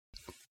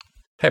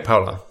Hey,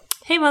 Paula.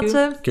 Hey,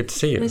 Matze. Good to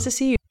see you. Nice to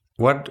see you.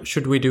 What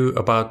should we do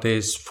about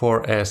this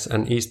 4S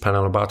and East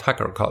panel about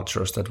hacker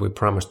cultures that we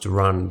promised to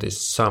run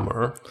this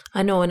summer?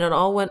 I know, and it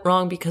all went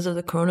wrong because of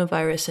the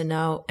coronavirus, and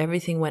now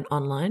everything went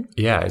online.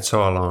 Yeah, it's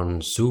all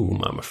on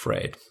Zoom, I'm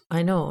afraid.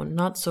 I know,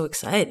 not so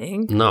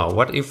exciting. No,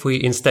 what if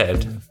we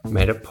instead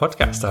made a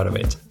podcast out of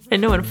it? I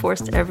know, and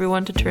forced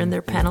everyone to turn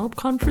their panel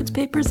conference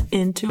papers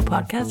into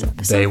podcast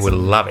episodes. They will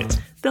love it.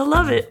 They'll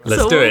love it.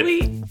 Let's do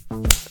it.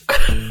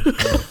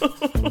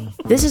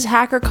 This is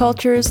Hacker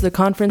Cultures, the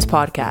conference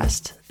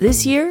podcast.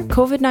 This year,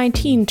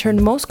 COVID-19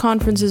 turned most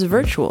conferences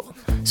virtual.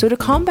 So to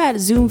combat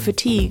Zoom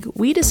fatigue,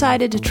 we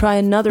decided to try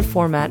another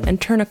format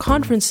and turn a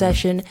conference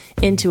session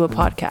into a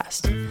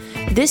podcast.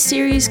 This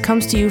series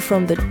comes to you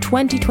from the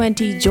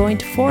 2020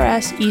 Joint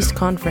 4S East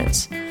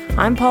Conference.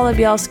 I'm Paula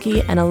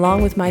Bielski, and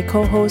along with my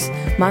co-host,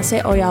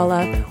 Mase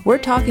Oyala, we're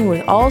talking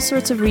with all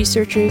sorts of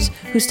researchers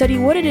who study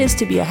what it is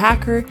to be a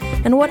hacker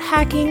and what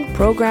hacking,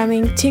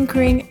 programming,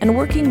 tinkering, and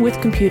working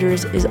with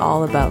computers is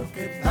all about.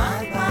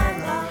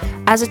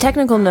 As a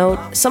technical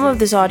note, some of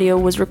this audio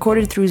was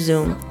recorded through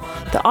Zoom.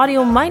 The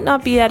audio might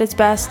not be at its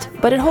best,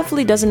 but it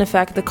hopefully doesn't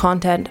affect the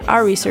content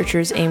our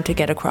researchers aim to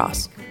get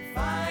across.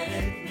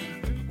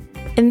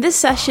 In this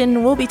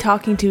session, we'll be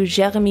talking to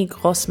Jeremy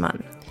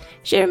Grossman.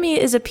 Jeremy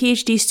is a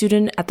PhD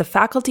student at the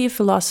Faculty of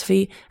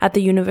Philosophy at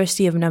the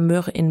University of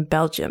Namur in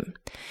Belgium.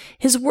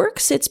 His work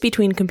sits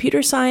between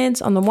computer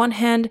science on the one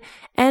hand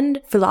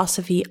and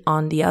philosophy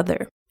on the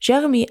other.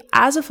 Jeremy,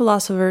 as a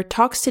philosopher,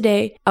 talks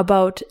today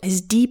about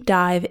his deep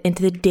dive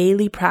into the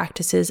daily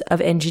practices of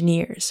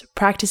engineers,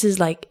 practices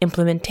like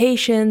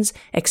implementations,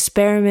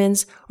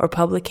 experiments, or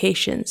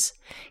publications.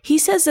 He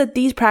says that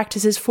these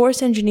practices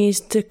force engineers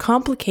to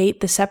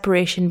complicate the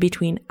separation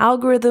between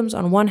algorithms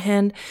on one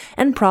hand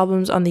and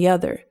problems on the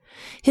other.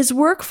 His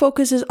work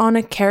focuses on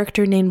a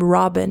character named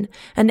Robin,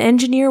 an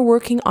engineer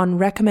working on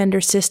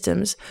recommender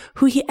systems,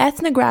 who he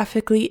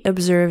ethnographically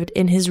observed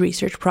in his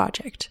research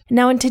project.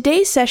 Now, in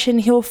today's session,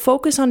 he'll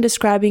focus on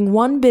describing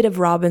one bit of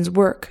Robin's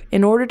work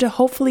in order to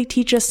hopefully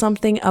teach us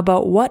something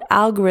about what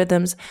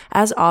algorithms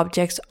as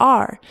objects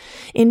are,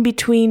 in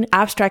between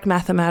abstract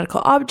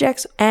mathematical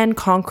objects and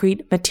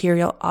concrete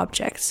material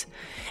objects.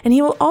 And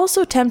he will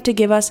also attempt to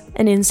give us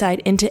an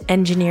insight into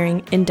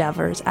engineering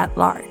endeavors at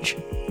large.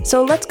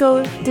 So let's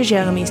go to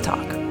Jeremy's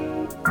talk.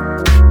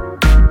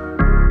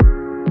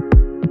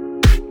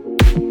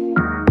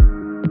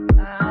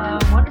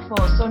 Wonderful.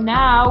 So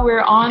now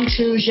we're on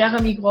to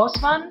Jeremy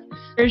Grossman.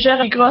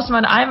 Jeremy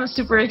Grossman, I'm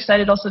super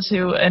excited also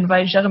to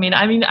invite Jeremy.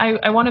 I mean,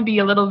 I want to be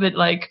a little bit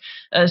like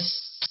a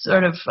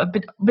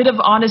bit of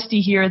honesty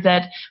here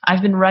that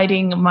I've been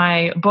writing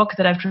my book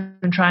that I've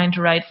been trying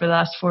to write for the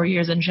last 4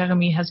 years, and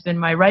Jeremy has been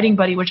my writing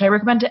buddy, which I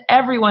recommend to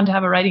everyone to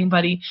have a writing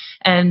buddy.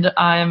 And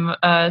I'm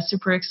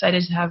super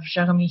excited to have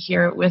Jeremy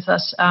here with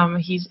us.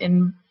 He's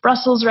in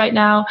Brussels right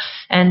now,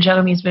 and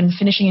Jeremy's been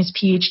finishing his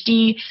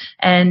PhD,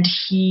 and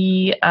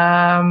he's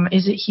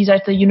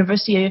at the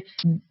University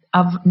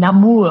of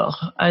Namur.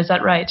 Is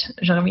that right,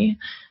 Jeremy?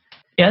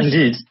 Yes?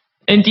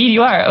 Indeed,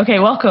 you are. Okay,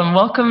 welcome.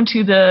 Welcome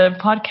to the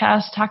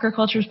podcast, Hacker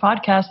Cultures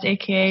podcast,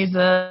 aka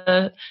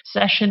the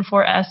session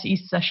 4S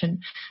East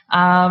session.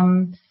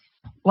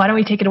 Why don't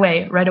we take it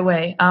away right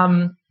away?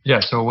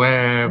 So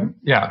where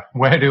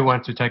do you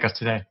want to take us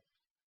today?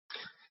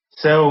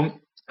 So,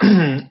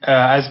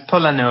 as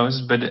Paula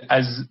knows, but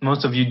as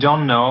most of you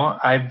don't know,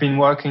 I've been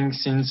working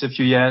since a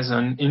few years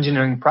on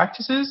engineering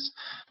practices.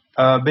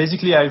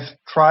 Basically, I've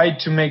tried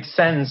to make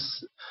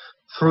sense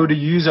through the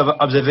use of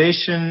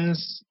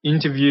observations,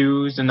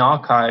 interviews, and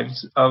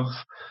archives of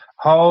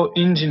how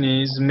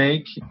engineers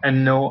make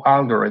and know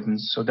algorithms.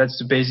 So that's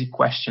the basic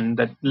question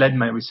that led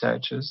my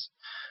researchers.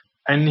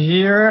 And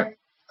here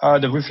are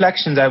the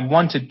reflections I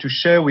wanted to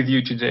share with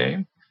you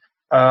today,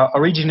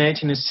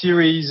 originate in a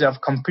series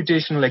of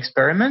computational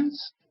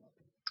experiments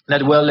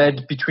that were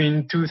led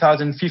between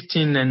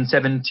 2015 and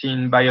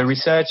 17 by a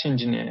research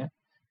engineer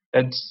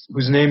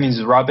whose name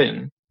is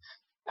Robin.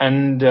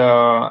 And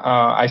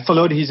I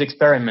followed his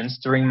experiments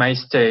during my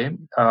stay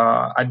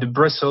at the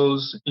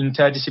Brussels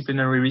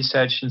Interdisciplinary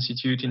Research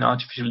Institute in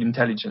Artificial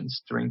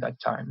Intelligence during that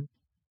time.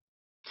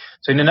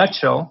 So in a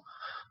nutshell,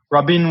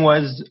 Robin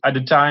was at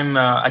the time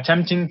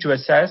attempting to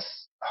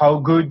assess how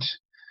good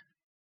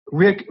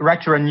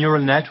recurrent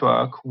neural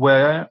networks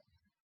were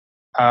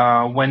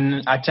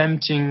when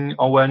attempting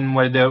or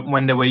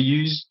when they were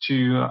used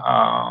to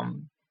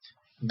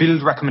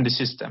build recommender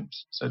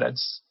systems. So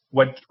that's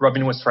what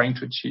Robin was trying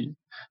to achieve.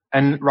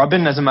 And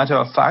Robin, as a matter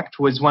of fact,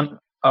 was one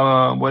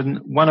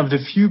of the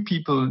few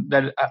people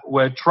that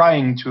were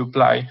trying to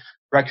apply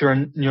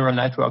recurrent neural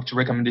network to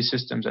recommender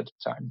systems at the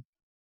time.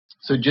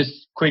 So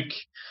just quick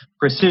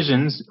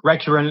precisions,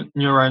 recurrent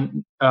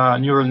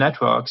neural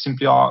networks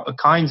simply are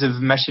kinds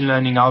of machine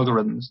learning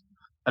algorithms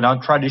that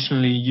are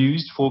traditionally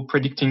used for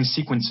predicting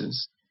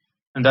sequences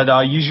and that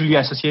are usually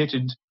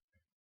associated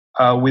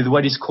with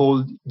what is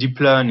called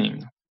deep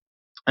learning.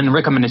 And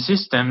recommender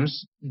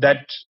systems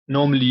that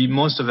normally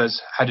most of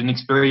us had an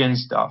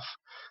experience of.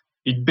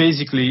 It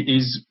basically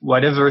is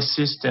whatever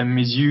system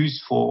is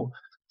used for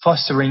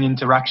fostering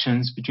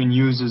interactions between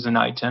users and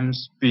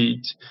items, be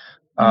it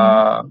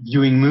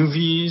viewing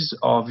movies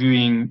or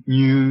viewing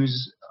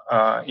news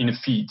in a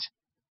feed.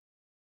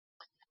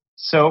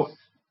 So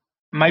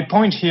my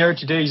point here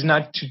today is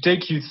not to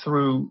take you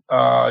through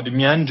the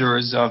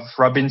meanders of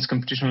Robin's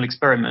computational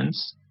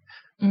experiments.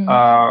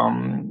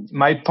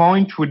 My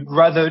point would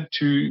rather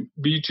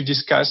be to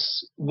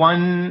discuss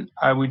one,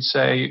 I would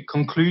say,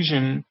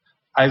 conclusion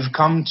I've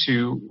come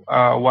to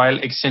while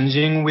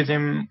exchanging with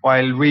him,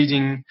 while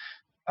reading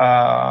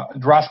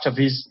draft of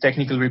his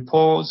technical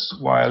reports,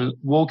 while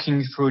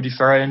walking through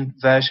different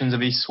versions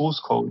of his source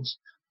codes,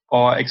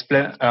 or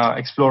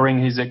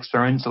exploring his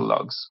experimental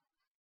logs.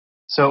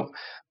 So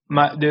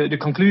the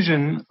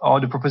conclusion or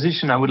the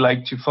proposition I would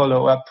like to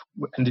follow up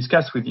and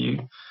discuss with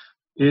you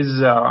is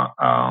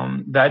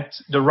that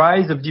the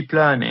rise of deep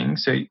learning,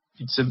 so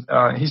it's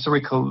a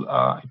historical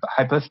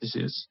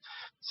hypothesis,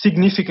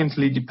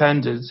 significantly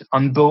depended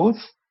on two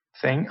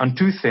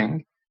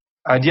things: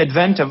 the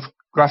advent of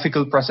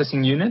graphical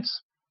processing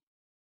units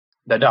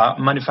that are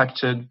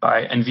manufactured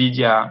by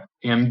NVIDIA,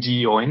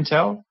 AMD, or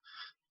Intel,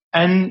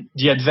 and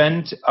the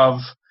advent of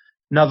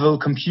novel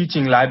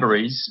computing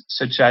libraries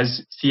such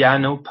as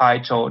Theano,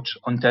 PyTorch,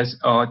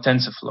 or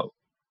TensorFlow.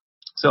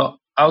 So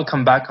I'll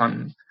come back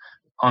on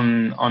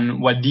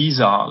what these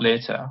are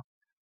later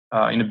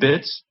in a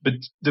bit. But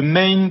the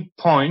main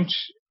point,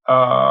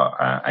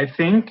 I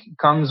think,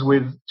 comes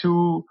with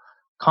two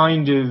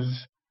kind of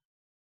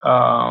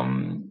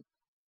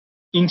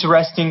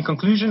interesting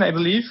conclusion, I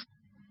believe.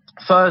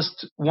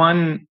 First,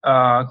 one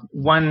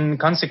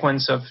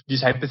consequence of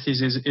this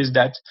hypothesis is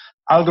that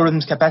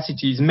algorithms'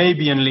 capacities may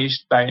be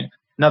unleashed by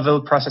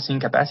novel processing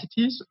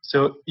capacities.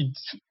 So it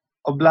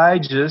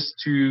obliges us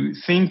to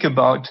think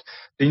about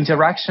the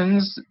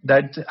interactions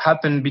that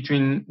happen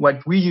between what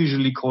we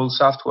usually call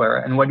software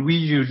and what we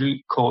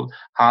usually call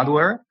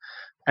hardware.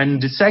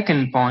 And the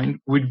second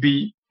point would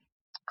be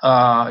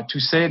to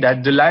say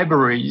that the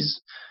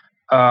libraries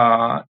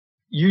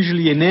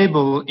usually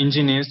enable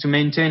engineers to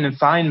maintain a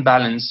fine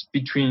balance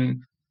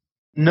between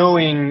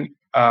knowing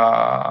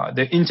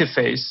the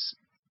interface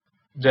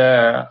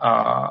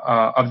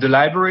of the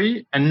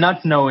library and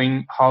not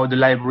knowing how the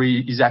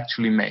library is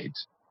actually made.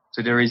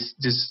 So there is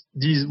this.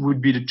 These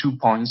would be the 2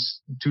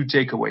 points, 2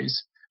 takeaways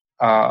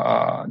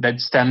that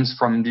stems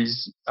from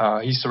this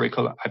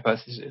historical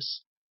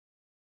hypothesis.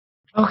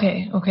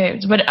 Okay.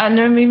 But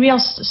maybe I'll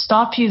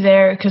stop you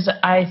there because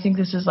I think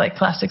this is like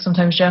classic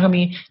sometimes,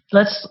 Jeremy.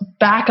 Let's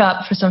back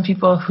up for some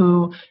people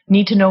who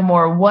need to know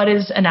more. What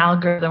is an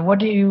algorithm?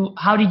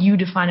 How do you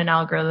define an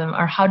algorithm,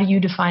 or how do you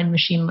define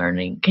machine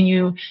learning?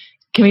 Can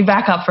we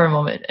back up for a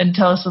moment and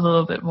tell us a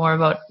little bit more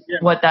about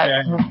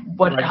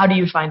how do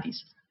you find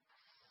these?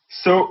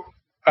 So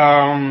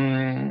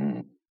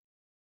an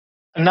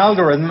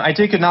algorithm, I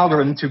take an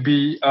algorithm to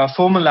be a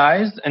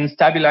formalized and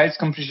stabilized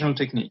computational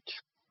technique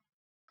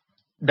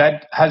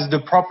that has the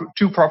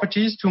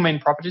two main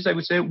properties, I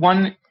would say.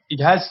 One,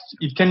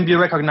 it can be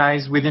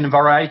recognized within a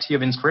variety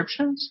of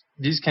inscriptions.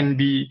 These can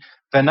be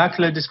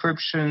vernacular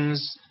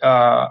descriptions,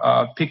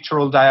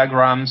 pictorial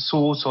diagrams,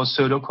 source or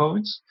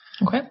pseudocodes.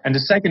 Okay. And the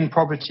second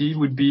property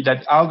would be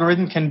that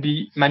algorithm can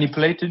be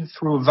manipulated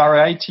through a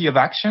variety of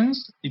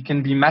actions. It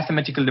can be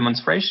mathematical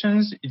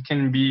demonstrations, it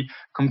can be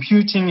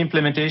computing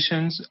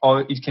implementations,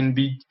 or it can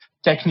be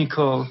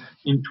technical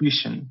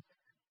intuition.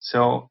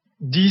 So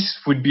this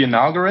would be an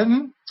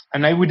algorithm.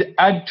 And I would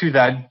add to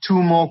that 2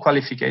 more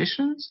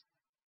qualifications.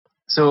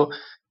 So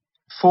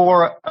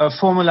for a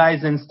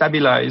formalized and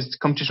stabilized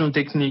computational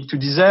technique to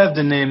deserve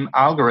the name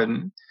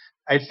algorithm,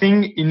 I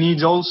think it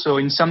needs also,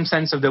 in some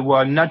sense of the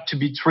word, not to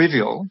be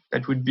trivial.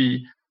 That would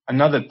be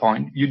another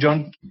point. You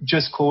don't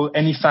just call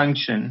any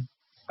function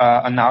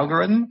an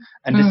algorithm.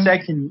 And the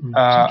second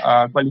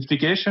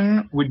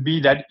qualification would be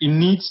that it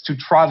needs to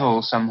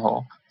travel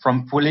somehow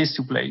from place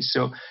to place.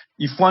 So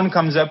if one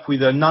comes up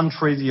with a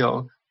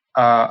non-trivial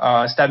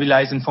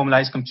stabilized and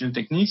formalized computational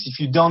techniques, if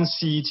you don't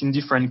see it in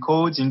different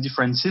codes, in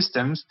different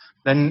systems,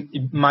 then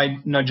it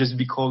might not just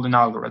be called an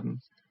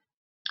algorithm.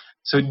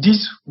 So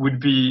this would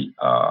be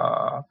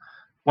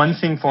one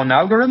thing for an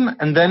algorithm.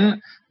 And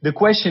then the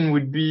question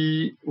would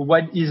be,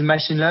 what is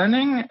machine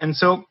learning? And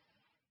so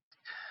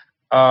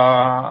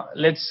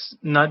let's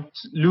not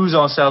lose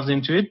ourselves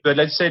into it, but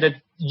let's say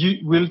that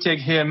we'll take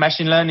here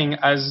machine learning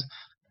as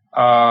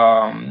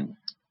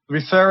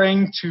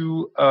referring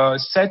to a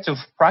set of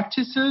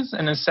practices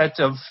and a set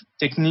of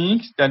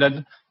techniques that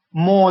are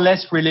more or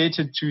less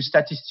related to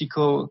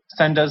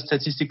standard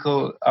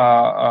statistical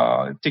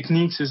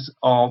techniques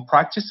or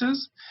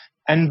practices.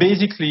 And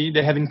basically,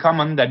 they have in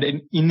common that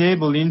they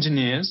enable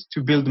engineers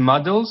to build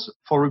models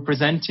for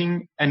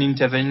representing and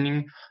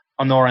intervening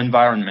on our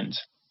environment.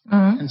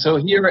 And so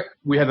here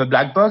we have a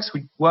black box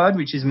word,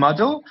 which is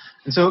model.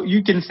 And so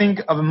you can think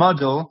of a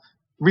model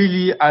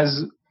really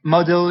as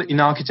model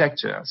in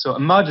architecture. So a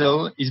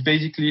model is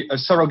basically a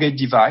surrogate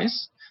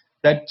device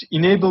that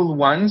enables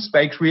one,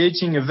 by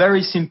creating a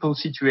very simple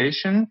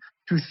situation,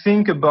 to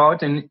think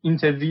about and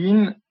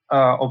intervene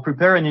or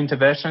prepare an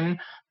intervention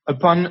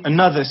upon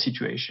another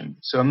situation.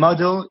 So a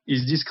model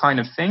is this kind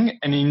of thing.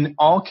 And in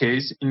our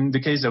case, in the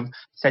case of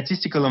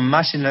statistical and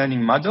machine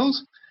learning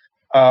models,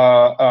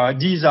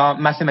 these are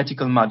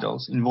mathematical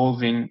models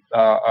involving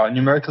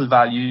numerical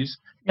values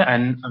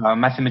and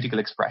mathematical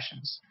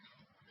expressions.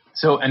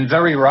 So, and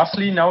very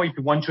roughly now, if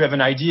you want to have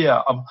an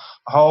idea of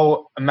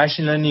how a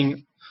machine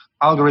learning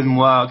algorithm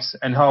works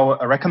and how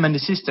a recommender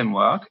system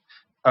works,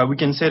 we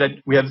can say that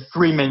we have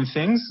three main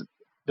things.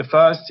 The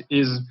first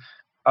is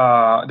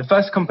the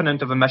first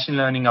component of a machine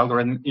learning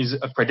algorithm is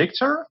a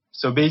predictor.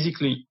 So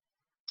basically,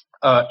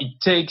 it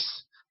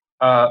takes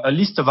a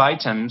list of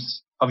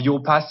items of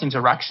your past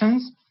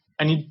interactions,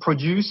 and it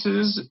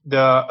produces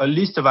a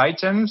list of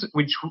items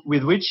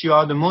with which you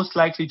are the most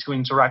likely to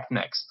interact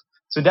next.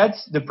 So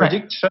that's the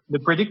predictor. The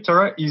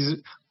predictor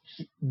is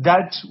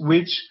that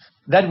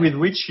with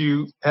which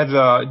you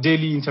have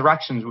daily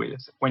interactions with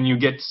when you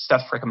get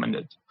stuff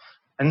recommended.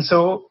 And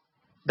so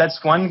that's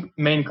one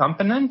main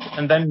component.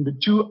 And then the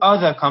two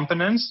other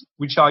components,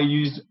 which are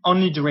used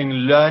only during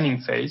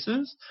learning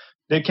phases,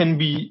 they can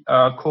be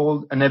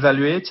called an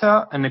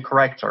evaluator and a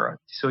corrector.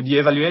 So the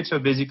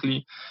evaluator,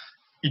 basically,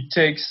 it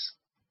takes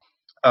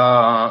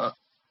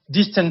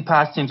distant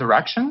past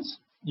interactions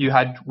you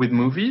had with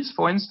movies,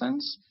 for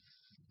instance,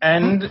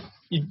 and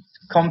it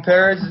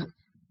compares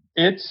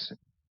it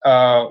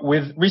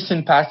with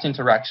recent past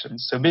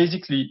interactions. So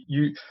basically,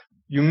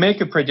 you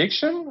make a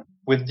prediction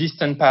with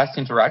distant past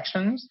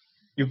interactions.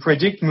 You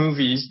predict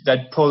movies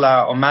that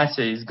Paula or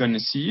Massey is going to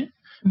see.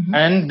 Mm-hmm.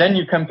 And then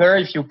you compare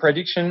if your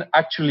prediction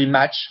actually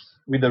match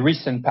with the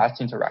recent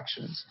past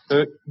interactions.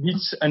 So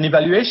it's an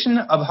evaluation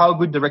of how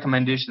good the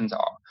recommendations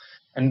are.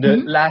 And the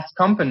last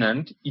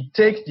component, it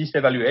takes this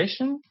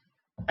evaluation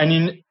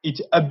and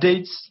it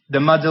updates the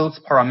model's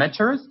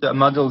parameters, the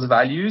model's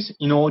values,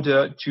 in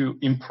order to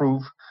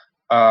improve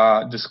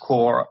the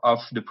score of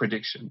the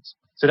predictions.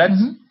 So that's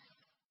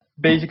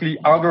basically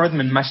algorithm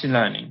and machine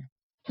learning.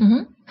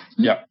 Mm-hmm.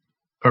 Yeah.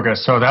 Okay,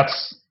 so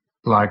that's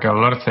like a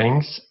lot of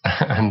things.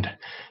 And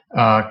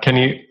can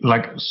you,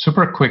 like,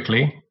 super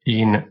quickly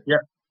in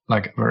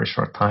like a very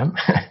short time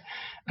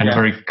and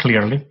very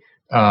clearly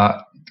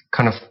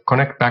kind of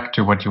connect back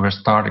to what you were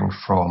starting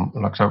from?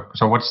 Like,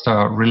 so what's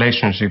the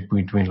relationship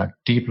between like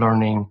deep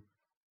learning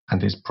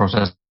and these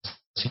processing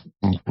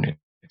units?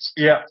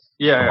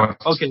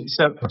 Okay,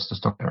 so what's the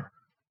story there?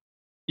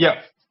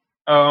 Yeah.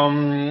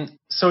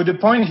 So the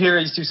point here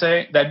is to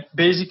say that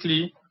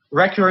basically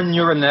recurrent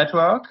neural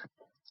network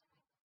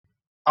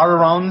are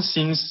around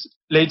since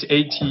late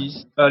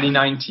 80s, early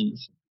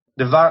 90s.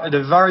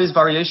 The various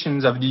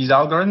variations of these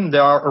algorithms, they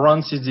are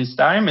around since this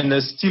time, and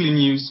they're still in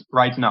use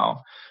right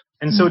now.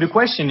 And so the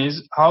question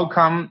is, how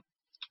come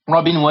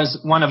Robin was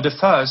one of the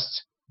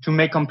first to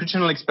make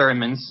computational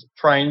experiments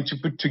trying to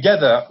put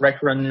together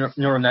recurrent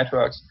neural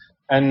networks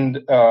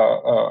and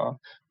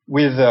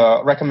with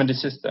a recommended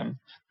system?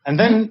 And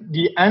then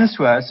the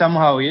answer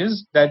somehow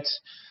is that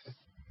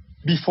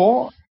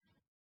before,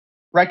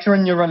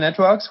 recurrent neural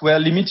networks were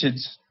limited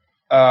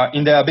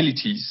in their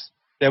abilities.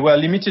 They were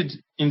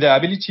limited in their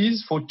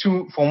abilities for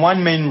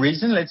one main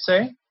reason, let's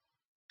say.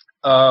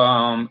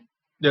 It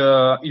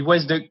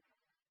was the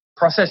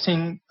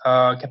processing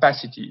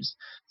capacities.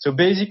 So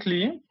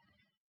basically,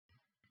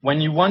 when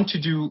you want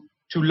to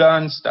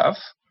learn stuff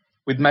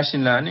with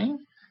machine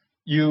learning,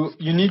 you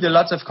need a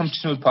lot of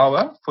computational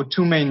power for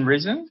two main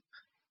reasons.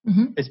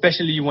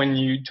 Especially when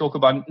you talk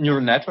about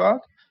neural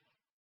network.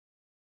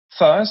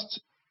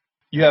 First,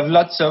 you have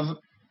lots of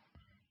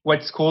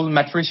what's called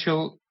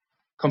matricial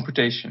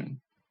computation,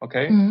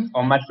 okay?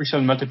 Or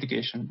matricial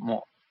multiplication,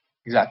 more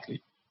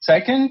exactly.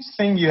 Second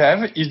thing you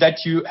have is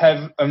that you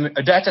have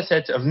a data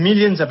set of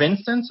millions of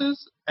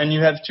instances, and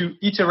you have to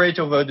iterate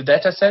over the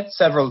data set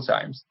several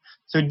times.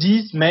 So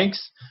this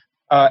makes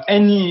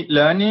any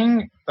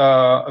learning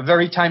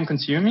very time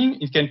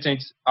consuming. It can take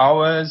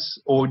hours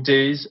or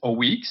days or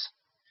weeks.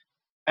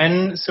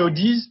 And so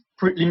these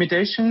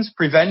limitations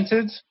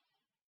prevented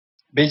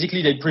neural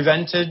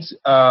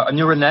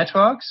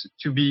networks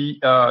to be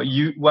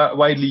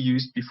widely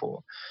used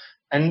before.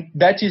 And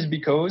that is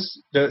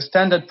because the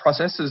standard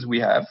processors we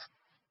have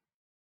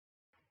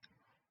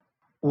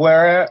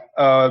were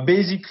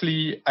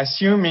basically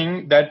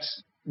assuming that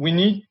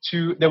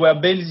they were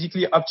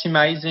basically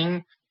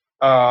optimizing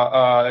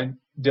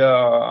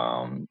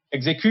the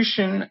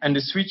execution and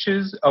the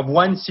switches of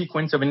one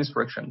sequence of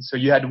instructions. So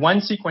you had one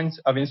sequence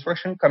of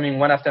instruction coming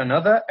one after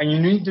another, and you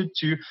needed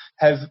to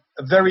have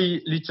take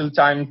very little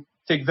time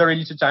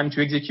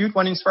to execute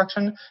one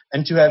instruction,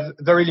 and to have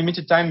very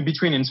limited time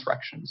between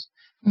instructions.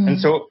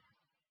 And so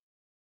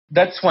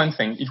that's one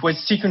thing. It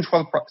was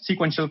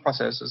sequential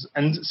processes.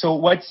 And so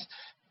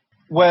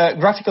where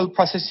graphical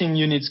processing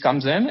units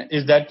comes in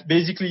is that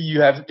basically you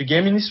have the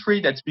game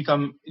industry that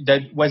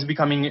was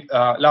becoming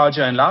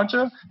larger and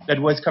larger,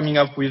 that was coming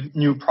up with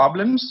new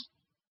problems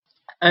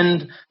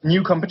and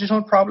new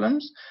computational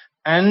problems,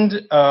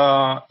 and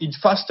it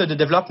fostered the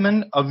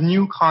development of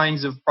new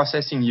kinds of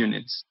processing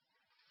units.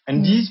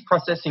 And these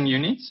processing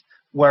units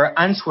were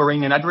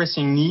answering and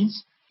addressing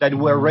needs that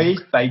were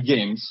raised by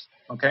games.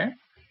 Okay,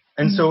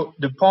 And so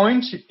the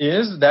point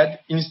is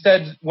that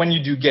instead, when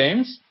you do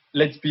games,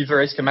 let's be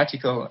very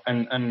schematical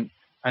and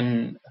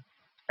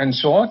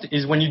short,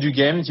 is when you do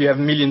games, you have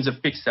millions of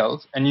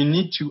pixels, and you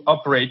need to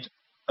operate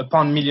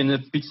upon millions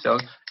of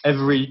pixels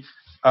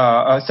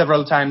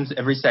several times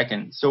every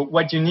second. So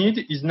what you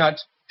need is not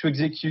to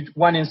execute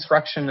one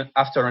instruction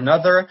after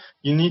another.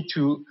 You need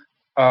to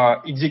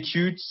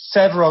execute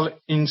several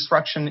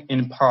instructions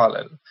in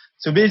parallel.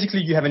 So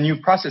basically, you have a new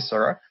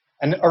processor,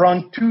 and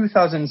around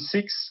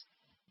 2006,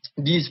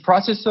 these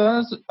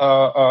processors,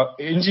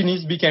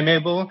 engineers became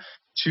able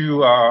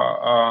to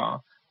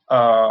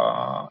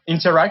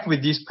interact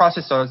with these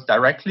processors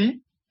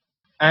directly,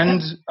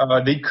 and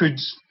they could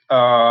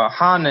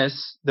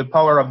harness the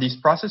power of these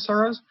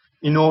processors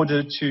in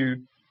order to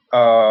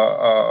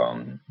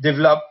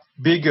develop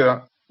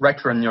bigger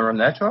recurrent neural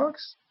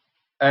networks,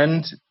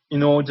 and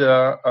in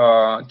order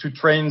to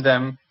train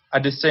them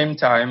at the same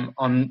time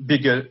on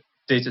bigger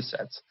data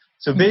sets.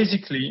 So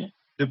basically,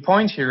 the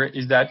point here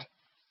is that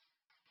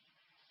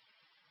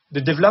the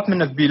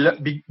development of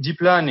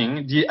deep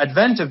learning, the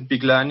advent of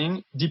big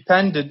learning,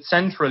 depended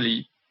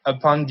centrally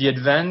upon the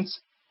advent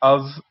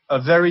of a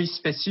very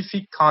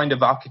specific kind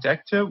of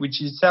architecture,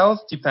 which itself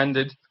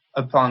depended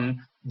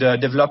upon the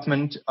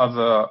development of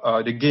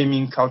the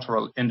gaming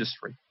cultural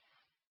industry.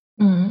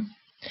 Mm-hmm.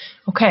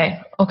 Okay.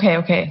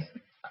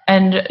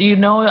 And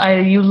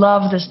you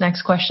love this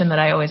next question that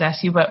I always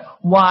ask you, but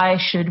why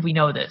should we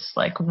know this?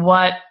 Like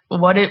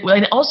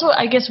and also,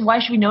 I guess, why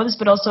should we know this,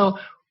 but also,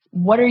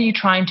 what are you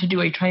trying to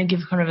do? Are you trying to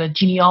give kind of a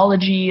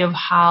genealogy of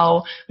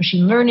how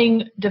machine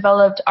learning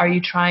developed? Are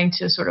you trying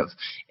to sort of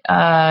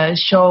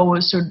show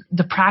sort of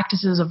the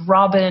practices of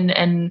Robin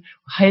and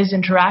his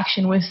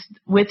interaction with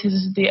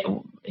his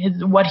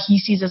what he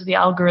sees as the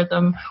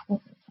algorithm?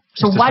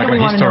 So why do we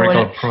want to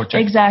know it? Project.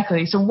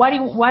 Exactly. So why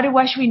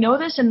should we know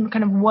this, and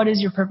kind of what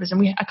is your purpose?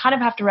 And I kind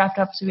of have to wrap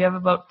it up, so we have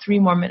about 3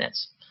 more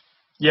minutes.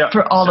 Yeah.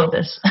 For all of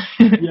this.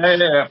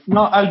 Yeah.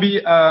 No, I'll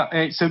be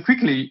so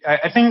quickly.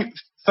 I think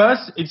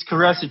first it's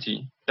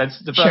curiosity.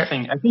 That's the first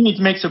thing. I think it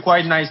makes a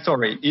quite nice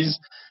story. Is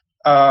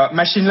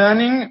machine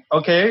learning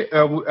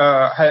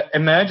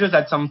emerges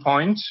at some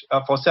point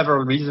for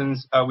several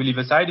reasons we leave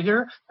aside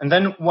here. And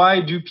then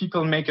why do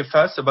people make a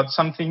fuss about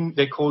something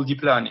they call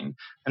deep learning?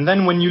 And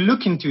then when you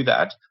look into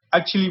that,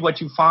 actually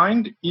what you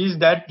find is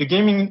that the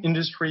gaming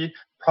industry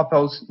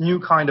proposed new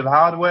kind of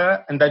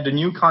hardware, and that the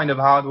new kind of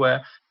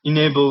hardware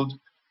enabled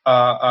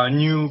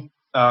new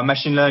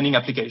machine learning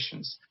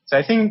applications. So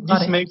I think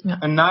this makes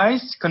a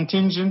nice,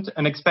 contingent,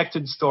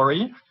 unexpected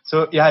story.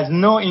 So it has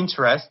no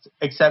interest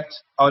except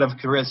out of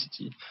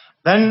curiosity.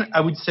 Then I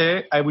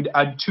would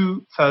add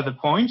 2 further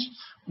points.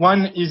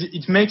 One is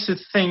it makes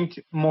us think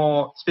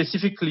more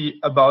specifically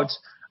about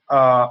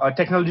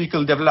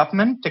technological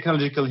development,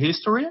 technological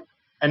history,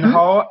 and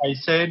how I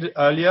said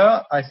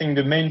earlier, I think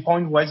the main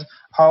point was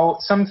how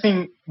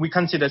something we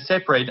consider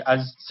separate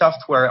as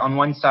software on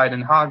one side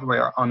and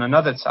hardware on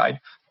another side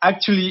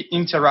actually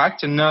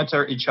interact and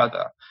nurture each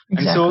other.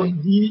 Exactly.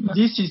 And so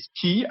this is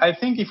key, I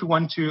think, if we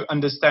want to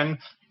understand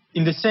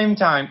in the same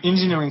time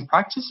engineering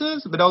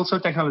practices, but also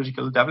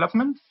technological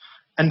development.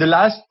 And the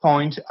last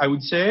point I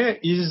would say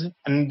is,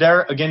 and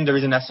there again, there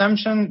is an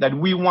assumption that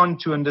we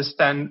want to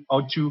understand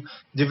or to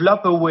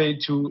develop a way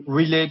to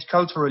relate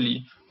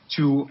culturally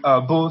to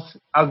both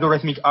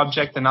algorithmic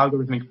objects and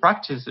algorithmic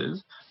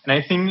practices. And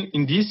I think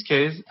in this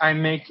case, I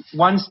make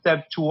one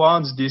step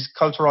towards this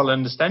cultural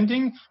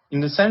understanding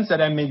in the sense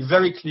that I make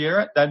very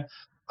clear that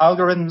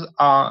algorithms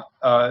are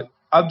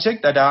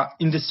objects that are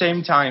in the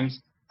same time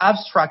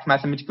abstract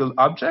mathematical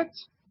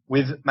objects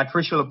with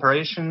matricial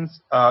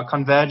operations,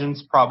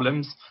 convergence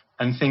problems,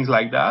 and things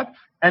like that.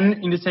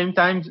 And in the same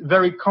time,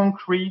 very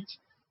concrete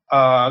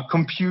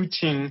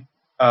computing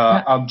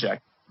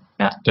objects.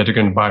 Yeah. That you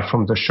can buy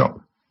from the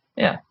shop.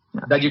 Yeah.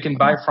 That you can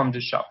buy from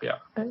the shop,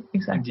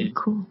 Exactly. Indeed.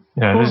 Cool.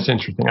 Yeah, cool. This is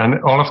interesting.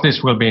 And all of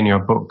this will be in your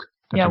book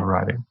that you're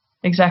writing.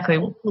 Exactly.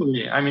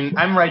 I mean,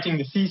 I'm writing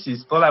the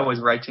thesis, Paula was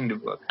writing the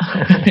book.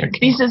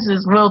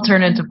 Theses will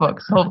turn into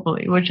books,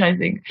 hopefully, which I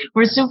think.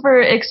 We're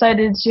super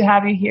excited to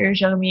have you here,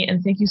 Jeremy,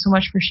 and thank you so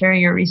much for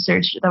sharing your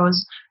research. That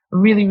was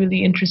really,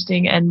 really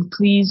interesting. And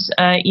please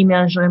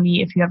email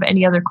Jeremy if you have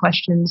any other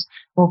questions.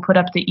 We'll put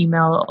up the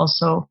email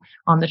also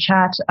on the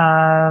chat.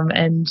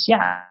 And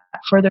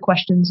further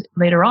questions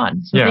later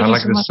on. So I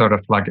like this sort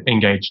of like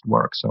engaged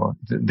work. So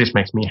this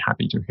makes me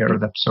happy to hear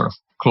that sort of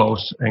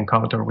close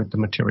encounter with the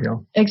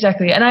material.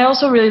 Exactly. And I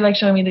also really like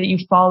showing me that you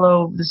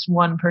follow this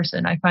one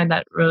person. I find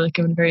that really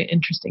a very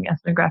interesting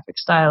ethnographic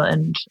style.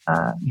 And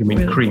you mean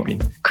really creepy?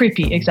 Cool.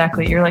 Creepy,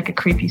 exactly. You're like a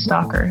creepy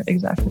stalker.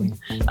 Exactly.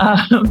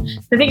 So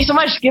thank you so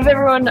much. Give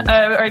everyone,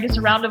 or I guess,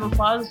 a round of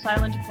applause,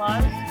 silent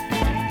applause.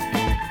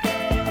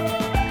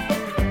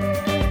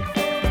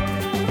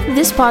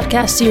 This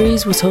podcast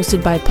series was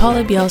hosted by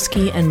Paula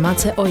Bielski and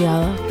Matze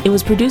Oyala. It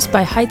was produced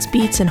by Heights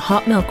Beats and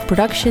Hot Milk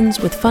Productions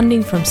with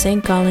funding from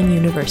St. Gallen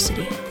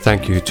University.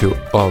 Thank you to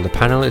all the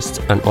panelists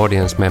and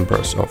audience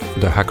members of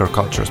the Hacker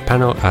Cultures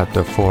panel at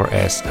the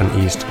 4S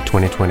and East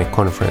 2020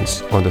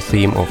 conference on the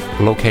theme of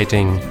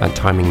Locating and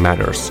Timing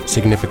Matters,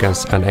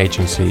 Significance and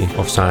Agency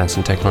of Science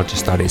and Technology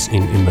Studies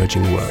in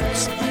Emerging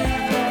Worlds.